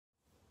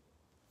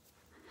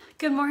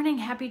Good morning,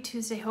 happy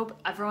Tuesday. Hope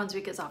everyone's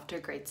week is off to a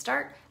great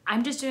start.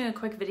 I'm just doing a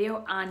quick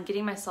video on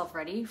getting myself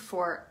ready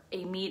for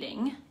a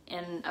meeting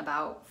in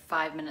about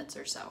 5 minutes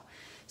or so.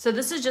 So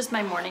this is just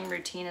my morning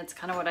routine. It's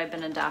kind of what I've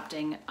been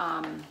adopting.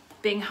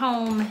 Being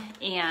home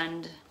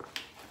and,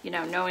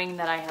 knowing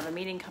that I have a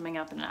meeting coming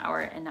up in an hour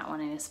and not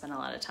wanting to spend a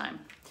lot of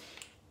time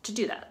to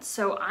do that.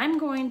 So I'm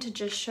going to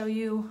just show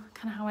you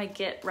kind of how I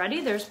get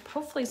ready. There's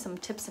hopefully some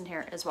tips in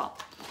here as well.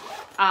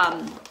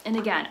 And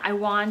again, I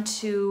want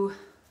to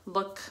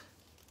look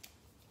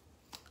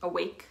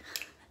awake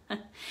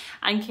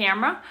on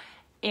camera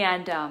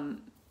and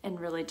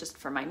really just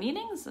for my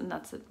meetings, and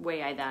that's the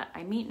way that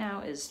I meet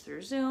now is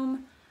through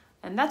Zoom,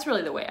 and that's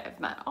really the way I've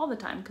met all the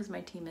time because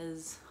my team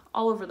is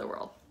all over the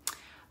world.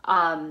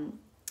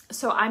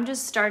 So I'm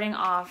just starting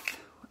off.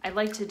 I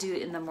like to do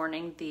in the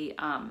morning the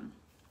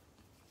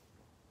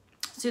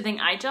soothing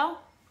eye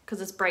gel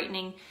because it's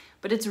brightening,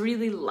 but it's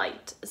really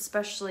light,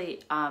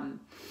 especially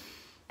and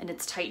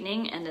it's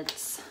tightening and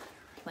it's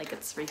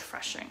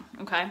refreshing.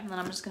 Okay, and then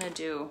I'm just gonna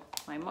do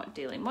my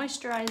daily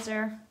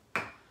moisturizer.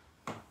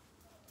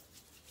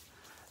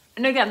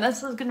 And again,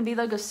 this is gonna be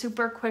like a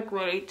super quick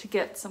way to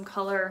get some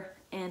color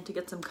and to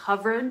get some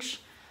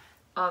coverage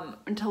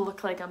and to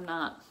look like I'm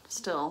not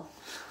still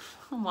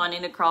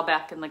wanting to crawl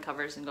back in the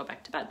covers and go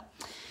back to bed.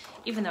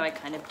 Even though I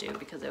kind of do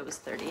because it was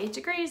 38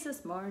 degrees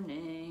this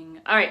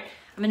morning. All right,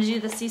 I'm gonna do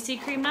the CC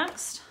cream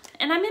next.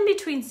 And I'm in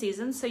between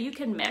seasons, so you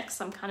can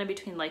mix. I'm kind of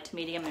between light to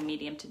medium and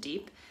medium to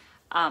deep.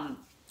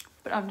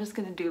 But I'm just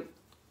gonna do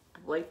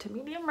light to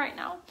medium right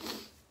now.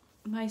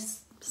 My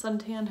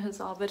suntan has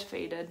all but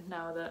faded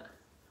now that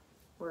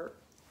we're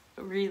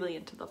really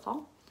into the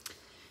fall.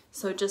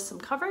 So just some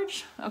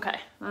coverage.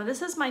 Okay, now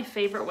this is my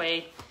favorite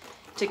way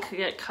to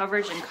get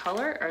coverage and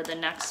color, are the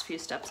next few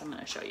steps I'm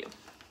gonna show you.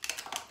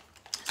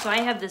 So I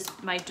have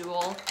my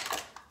dual,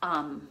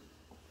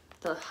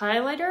 the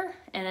highlighter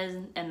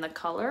and the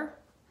color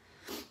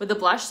with the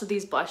blush, so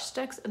these blush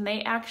sticks, and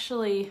they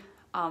actually,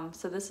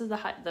 so this is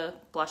the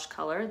blush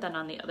color, then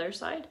on the other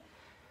side,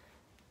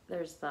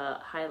 there's the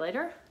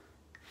highlighter.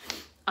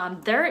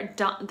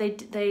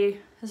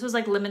 This was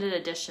like limited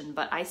edition,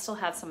 but I still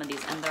have some of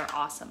these and they're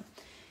awesome.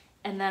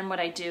 And then what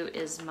I do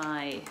is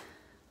my,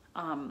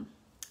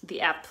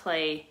 the Apt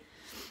Play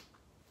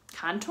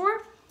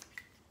contour.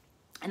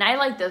 And I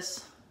like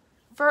this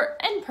for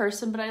in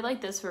person, but I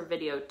like this for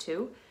video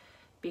too,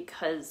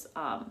 because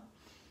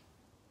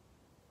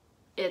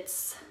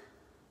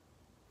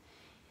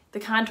the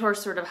contour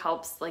sort of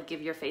helps like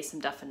give your face some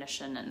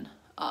definition and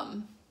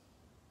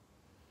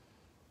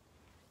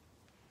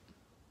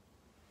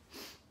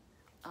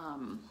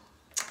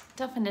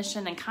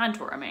definition and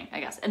contour, I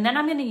guess. And then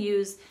I'm going to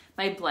use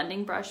my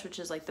blending brush, which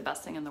is like the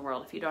best thing in the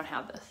world. If you don't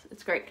have this,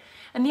 it's great.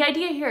 And the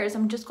idea here is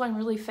I'm just going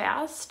really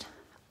fast,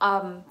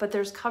 but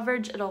there's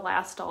coverage. It'll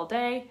last all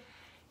day,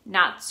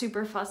 not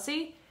super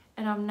fussy,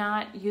 and I'm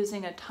not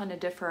using a ton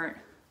of different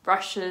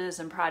brushes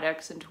and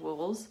products and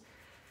tools.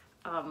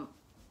 And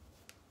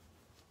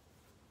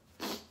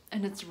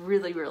it's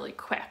really, really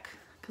quick.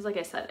 Because like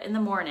I said, in the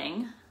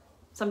morning,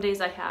 some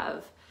days I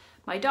have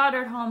my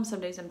daughter at home, some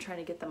days I'm trying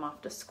to get them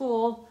off to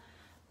school,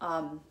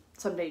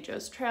 some day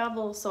Joe's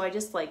travel, so I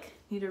just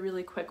need a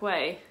really quick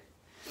way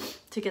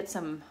to get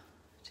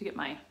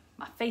my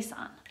face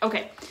on.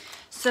 Okay,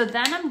 so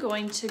then I'm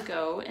going to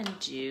go and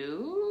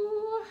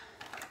do,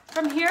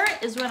 from here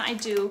is when I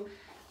do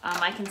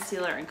my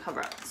concealer and cover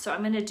up. So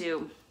I'm gonna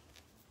do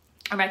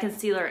my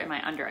concealer and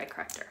my under eye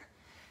corrector.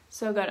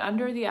 So I've got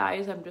under the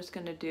eyes, I'm just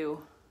gonna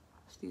do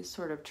these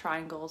sort of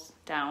triangles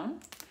down.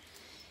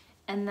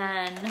 And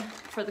then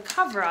for the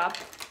cover up,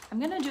 I'm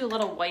gonna do a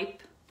little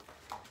wipe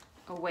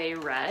away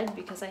red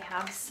because I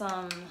have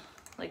some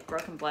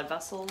broken blood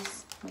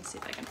vessels. Let me see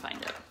if I can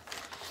find it.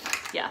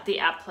 Yeah, the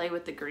Apt Play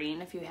with the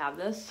green if you have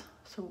this.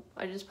 So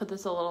I just put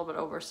this a little bit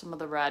over some of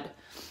the red,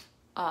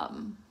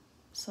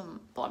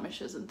 some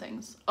blemishes and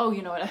things. Oh,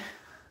 you know what?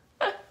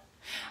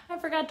 I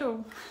forgot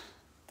to,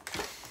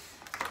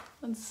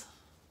 let's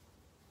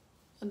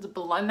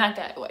blend that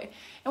guy away.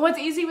 And what's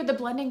easy with the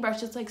blending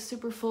brush, it's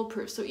super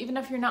foolproof. So even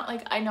if you're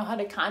not I know how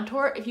to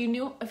contour, if you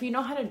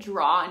know how to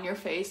draw on your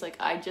face like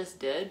I just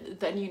did,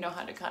 then you know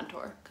how to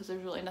contour because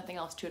there's really nothing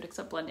else to it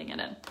except blending it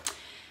in.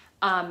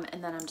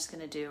 And then I'm just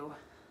gonna do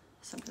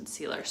some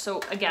concealer.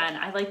 So again,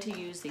 I like to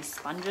use these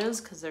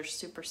sponges because they're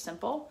super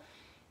simple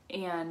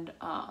and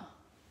I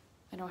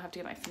don't have to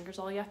get my fingers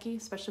all yucky,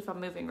 especially if I'm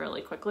moving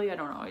really quickly. I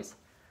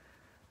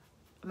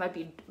might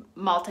be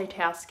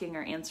multitasking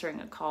or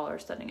answering a call or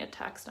sending a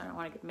text. I don't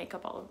want to get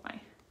makeup all over my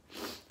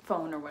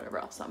phone or whatever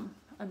else I'm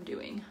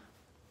doing.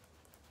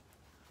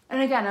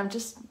 And again, I'm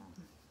just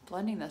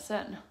blending this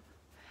in.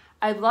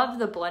 I love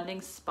the blending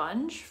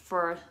sponge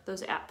for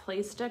those Apt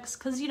Play sticks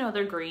because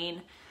they're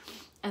green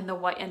and the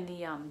white and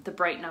the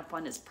brighten up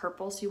one is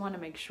purple. So you want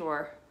to make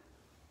sure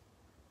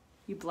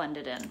you blend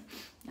it in.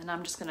 And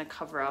I'm just going to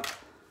cover up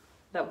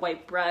that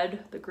white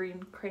bread, the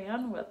green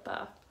crayon with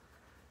the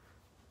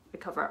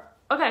cover up.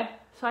 Okay,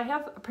 so I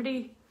have a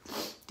pretty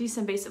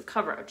decent base of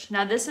coverage.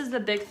 Now this is the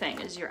big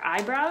thing, is your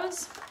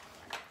eyebrows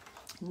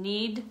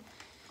need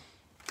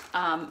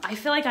I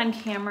feel like on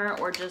camera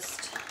or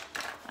just,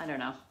 I don't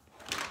know.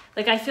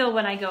 Like I feel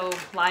when I go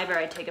live or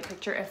I take a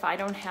picture, if I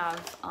don't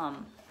have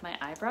my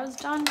eyebrows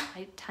done,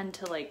 I tend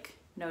to like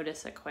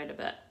notice it quite a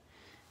bit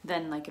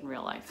than like in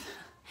real life.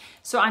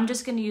 So I'm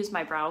just gonna use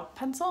my brow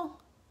pencil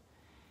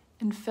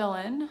and fill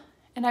in.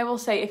 And I will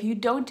say, if you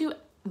don't do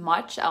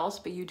much else,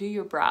 but you do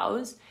your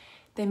brows,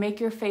 they make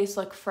your face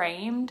look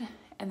framed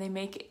and they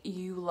make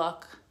you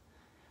look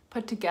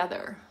put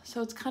together.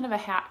 So it's kind of a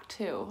hack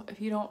too.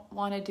 If you don't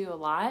want to do a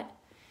lot,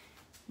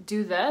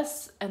 do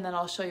this and then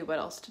I'll show you what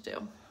else to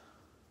do.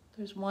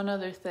 There's one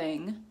other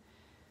thing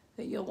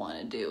that you'll want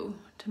to do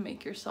to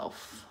make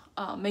yourself,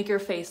 make your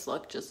face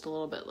look just a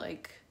little bit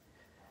like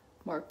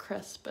more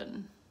crisp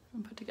and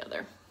put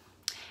together.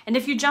 And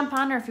if you jump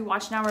on or if you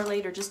watch an hour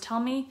later, just tell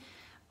me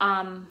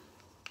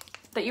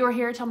that you were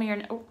here. Tell me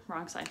your, oh,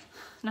 wrong side.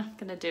 Not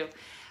gonna do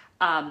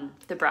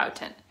the brow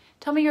tint.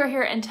 Tell me you're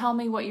here and tell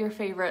me what your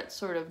favorite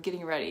sort of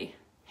getting ready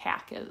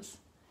hack is.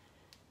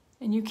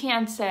 And you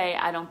can say,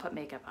 I don't put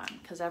makeup on,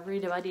 because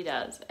everybody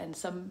does. And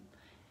some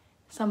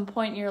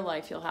point in your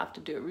life, you'll have to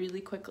do it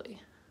really quickly.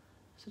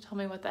 So tell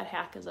me what that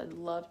hack is. I'd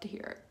love to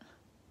hear it.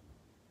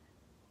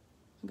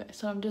 Okay,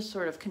 so I'm just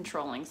sort of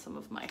controlling some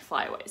of my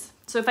flyaways.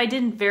 So if I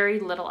did very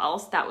little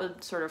else, that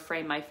would sort of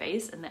frame my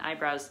face, and the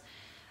eyebrows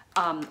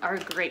are a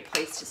great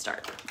place to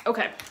start.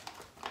 Okay,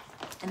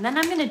 and then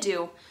I'm gonna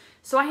do,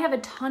 so I have a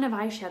ton of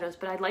eyeshadows,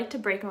 but I'd like to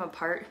break them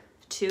apart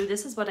too.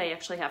 This is what I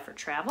actually have for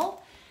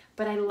travel,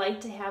 but I like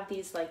to have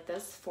these like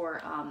this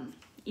for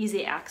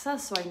easy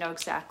access, so I know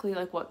exactly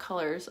like what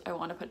colors I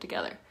want to put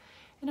together.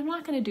 And I'm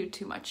not gonna do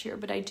too much here,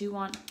 but I do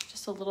want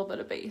just a little bit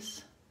of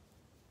base.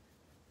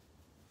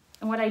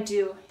 And what I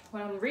do,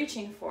 what I'm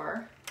reaching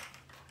for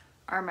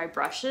are my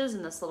brushes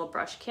and this little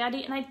brush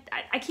caddy. And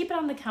I keep it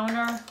on the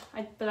counter,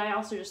 but I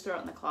also just throw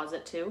it in the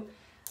closet too.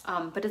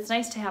 But it's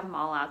nice to have them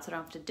all out so I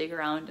don't have to dig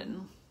around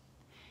in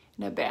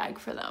a bag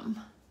for them.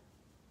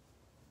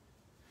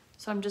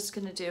 So I'm just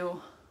gonna do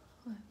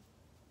a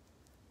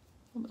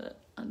little bit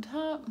on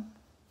top.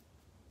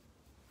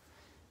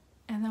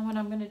 And then what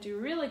I'm gonna do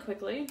really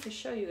quickly to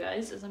show you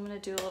guys is I'm gonna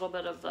do a little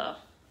bit of the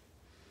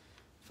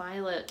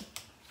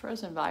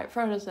frozen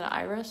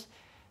iris,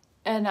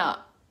 and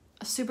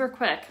super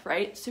quick,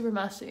 right? Super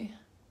messy,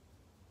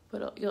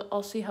 but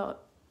I'll show you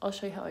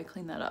how I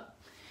clean that up,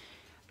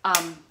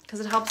 because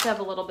it helps to have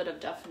a little bit of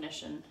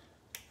definition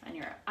on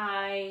your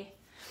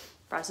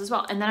eyebrows as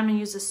well. And then I'm gonna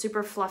use a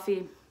super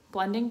fluffy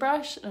blending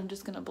brush, and I'm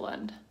just gonna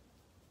blend.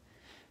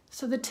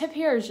 So the tip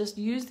here is just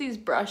use these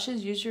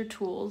brushes, use your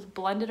tools,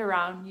 blend it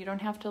around. You don't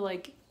have to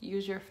like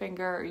use your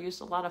finger or use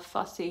a lot of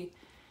fussy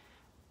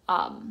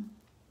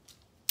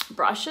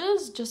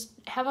brushes. Just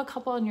have a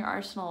couple in your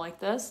arsenal like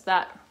this.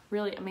 That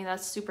really, I mean,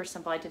 that's super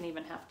simple. I didn't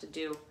even have to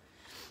do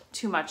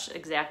too much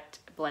exact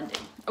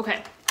blending.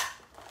 Okay,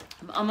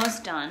 I'm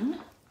almost done.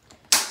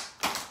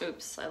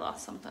 Oops, I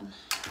lost something.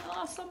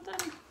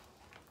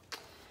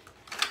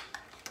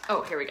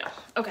 Oh, here we go.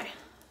 Okay,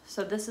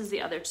 so this is the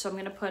other, so I'm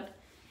gonna put,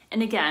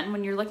 and again,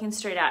 when you're looking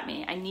straight at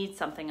me, I need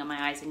something on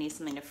my eyes. I need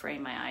something to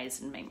frame my eyes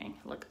and make me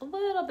look a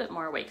little bit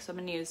more awake. So I'm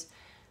gonna use,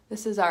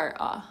 this is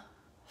our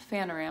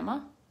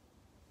Fanorama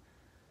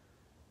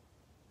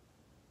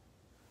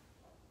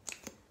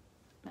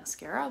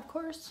mascara, of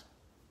course.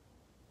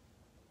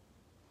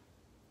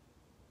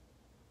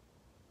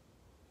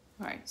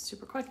 All right,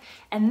 super quick.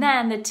 And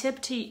then the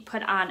tip to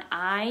put on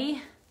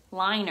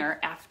eyeliner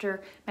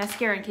after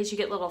mascara, in case you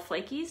get little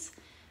flakies,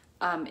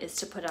 is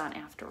to put on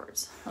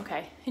afterwards,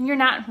 okay? And you're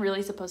not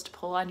really supposed to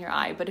pull on your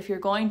eye, but if you're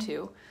going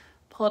to,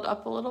 pull it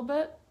up a little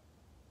bit,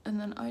 and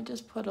then I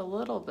just put a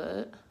little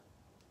bit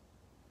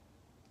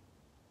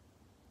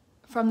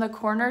from the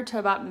corner to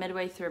about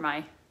midway through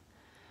my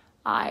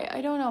eye.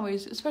 I don't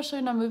always, especially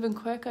when I'm moving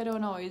quick, I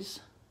don't always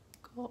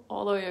go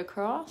all the way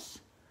across,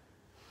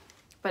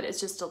 but it's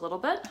just a little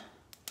bit.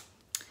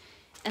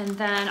 And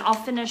then I'll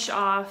finish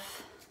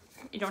off,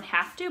 you don't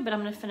have to, but I'm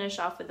gonna finish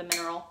off with the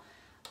mineral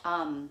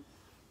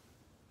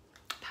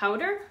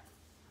powder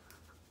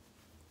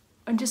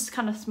and just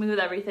kind of smooth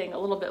everything a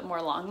little bit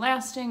more long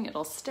lasting.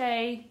 It'll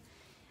stay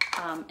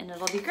and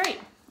it'll be great.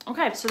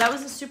 Okay, so that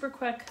was a super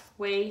quick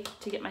way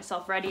to get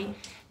myself ready.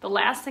 The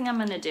last thing I'm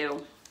gonna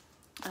do,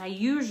 and I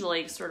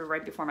usually sort of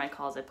right before my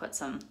calls, I put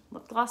some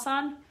lip gloss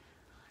on,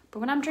 but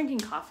when I'm drinking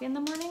coffee in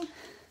the morning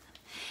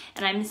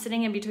and I'm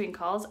sitting in between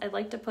calls, I'd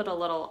like to put a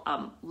little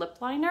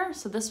lip liner.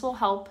 So this will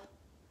help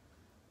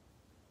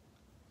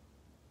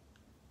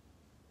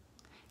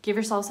give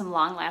yourself some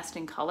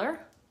long-lasting color.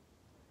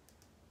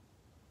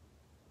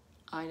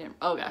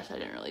 Oh gosh, I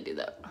didn't really do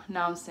that.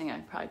 Now I'm saying I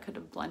probably could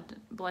have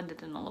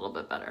blended in a little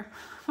bit better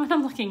when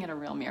I'm looking at a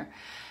real mirror.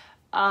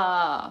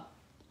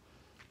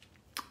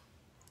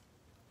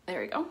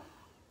 There we go.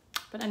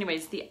 But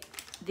anyways, the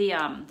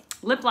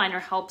lip liner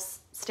helps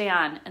stay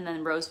on, and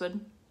then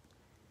rosewood.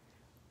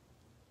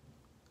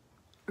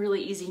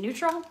 Really easy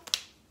neutral.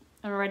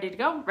 I'm ready to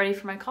go, ready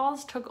for my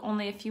calls. Took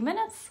only a few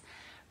minutes.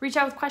 Reach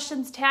out with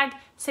questions, tag,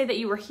 say that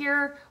you were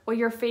here, what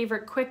your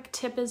favorite quick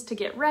tip is to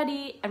get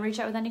ready, and reach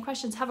out with any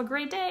questions. Have a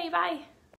great day. Bye.